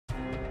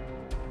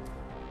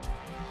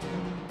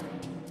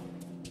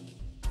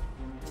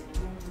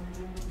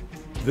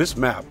This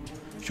map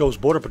shows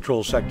Border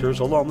Patrol sectors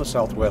along the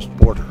southwest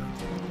border.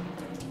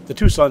 The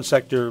Tucson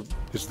sector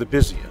is the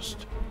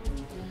busiest.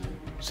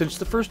 Since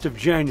the 1st of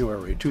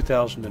January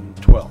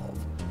 2012,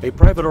 a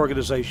private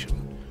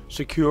organization,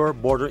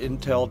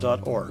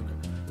 SecureBorderIntel.org,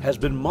 has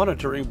been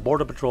monitoring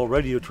Border Patrol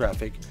radio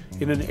traffic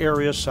in an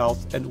area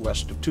south and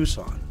west of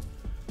Tucson.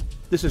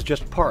 This is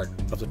just part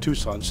of the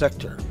Tucson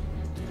sector.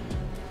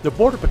 The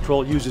Border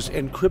Patrol uses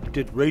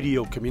encrypted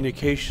radio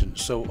communication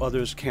so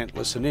others can't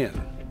listen in,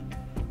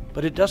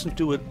 but it doesn't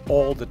do it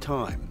all the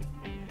time.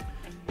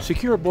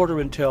 Secure Border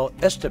Intel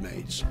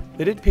estimates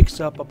that it picks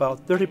up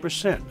about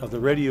 30% of the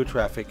radio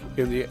traffic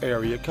in the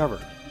area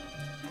covered.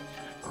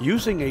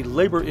 Using a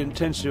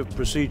labor-intensive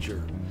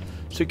procedure,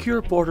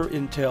 Secure Border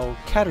Intel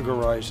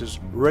categorizes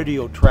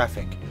radio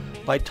traffic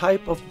by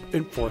type of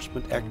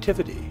enforcement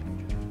activity.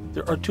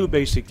 There are two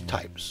basic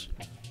types: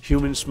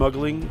 human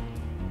smuggling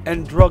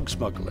and drug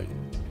smuggling.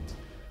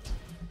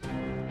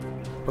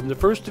 From the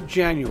 1st of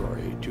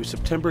January to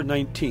September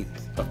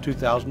 19th of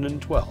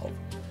 2012,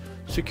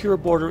 Secure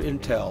Border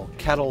Intel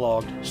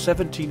cataloged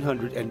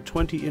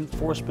 1,720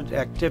 enforcement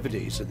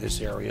activities in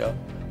this area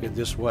in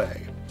this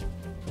way.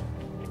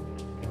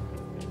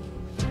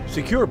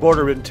 Secure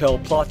Border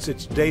Intel plots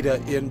its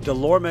data in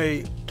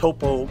Delorme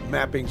topo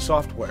mapping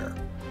software,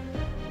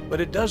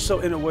 but it does so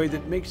in a way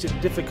that makes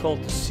it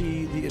difficult to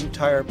see the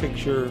entire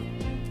picture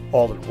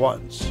all at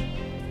once.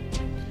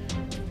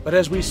 But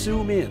as we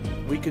zoom in,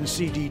 we can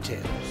see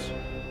details.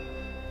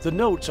 The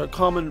notes are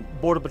common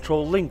Border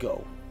Patrol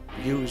lingo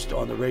used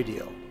on the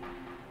radio.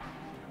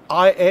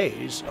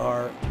 IAs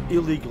are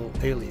illegal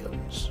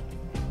aliens.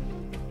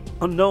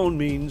 Unknown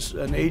means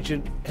an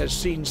agent has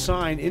seen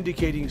sign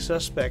indicating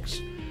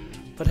suspects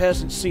but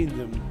hasn't seen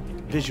them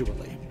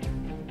visually.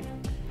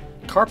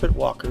 Carpet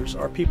walkers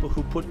are people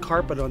who put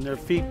carpet on their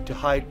feet to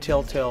hide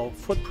telltale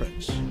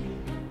footprints.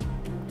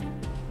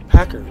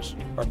 Packers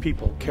are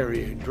people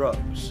carrying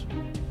drugs.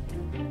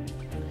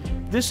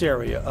 This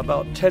area,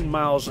 about 10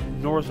 miles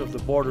north of the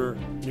border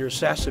near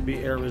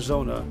Sassabee,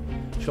 Arizona,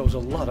 shows a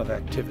lot of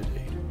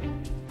activity.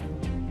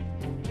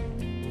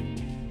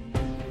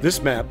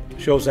 This map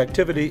shows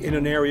activity in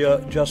an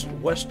area just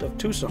west of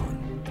Tucson,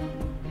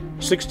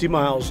 60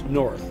 miles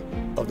north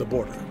of the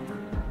border.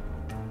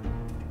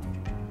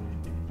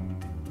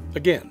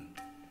 Again,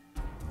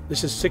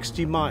 this is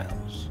 60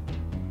 miles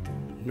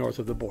north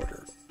of the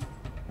border.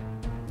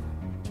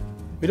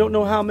 We don't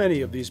know how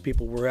many of these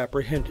people were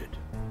apprehended.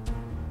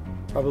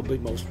 Probably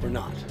most were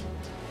not.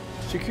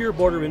 Secure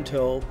Border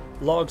Intel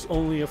logs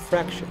only a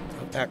fraction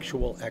of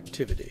actual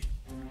activity.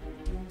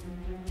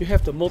 You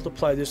have to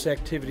multiply this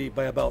activity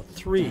by about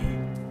 3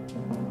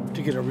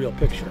 to get a real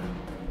picture.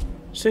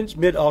 Since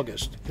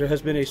mid-August, there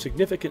has been a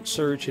significant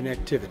surge in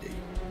activity.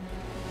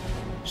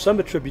 Some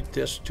attribute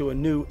this to a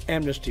new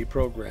amnesty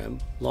program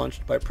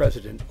launched by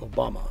President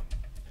Obama.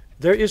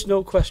 There is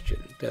no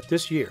question that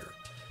this year,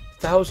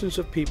 thousands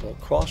of people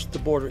crossed the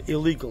border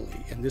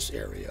illegally in this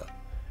area,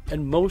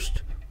 and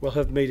most will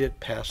have made it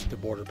past the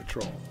Border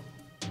Patrol.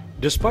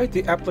 Despite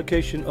the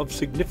application of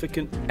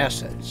significant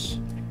assets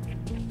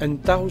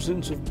and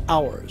thousands of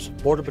hours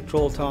of Border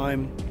Patrol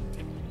time,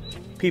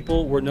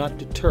 people were not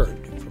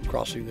deterred from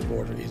crossing the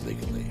border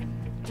illegally.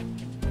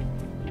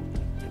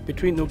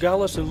 Between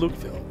Nogales and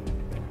Lukeville,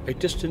 a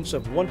distance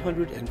of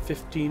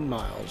 115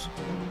 miles,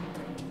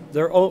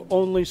 there are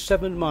only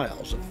 7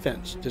 miles of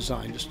fence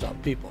designed to stop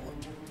people.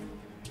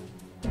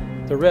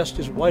 The rest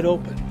is wide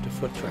open to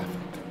foot traffic.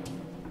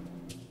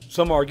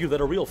 Some argue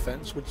that a real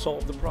fence would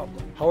solve the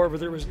problem. However,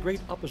 there is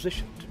great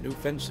opposition to new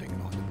fencing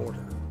on the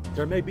border.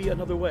 There may be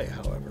another way,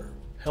 however.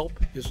 Help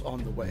is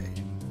on the way.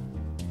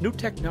 New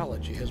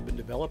technology has been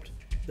developed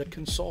that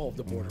can solve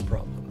the border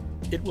problem.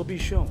 It will be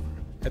shown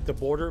at the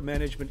Border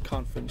Management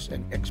Conference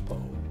and Expo,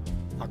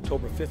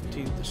 October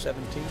 15th to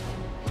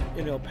 17th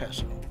in El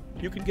Paso.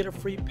 You can get a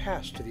free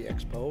pass to the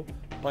expo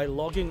by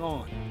logging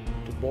on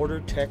to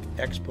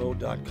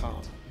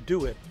bordertechexpo.com.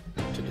 Do it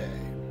today.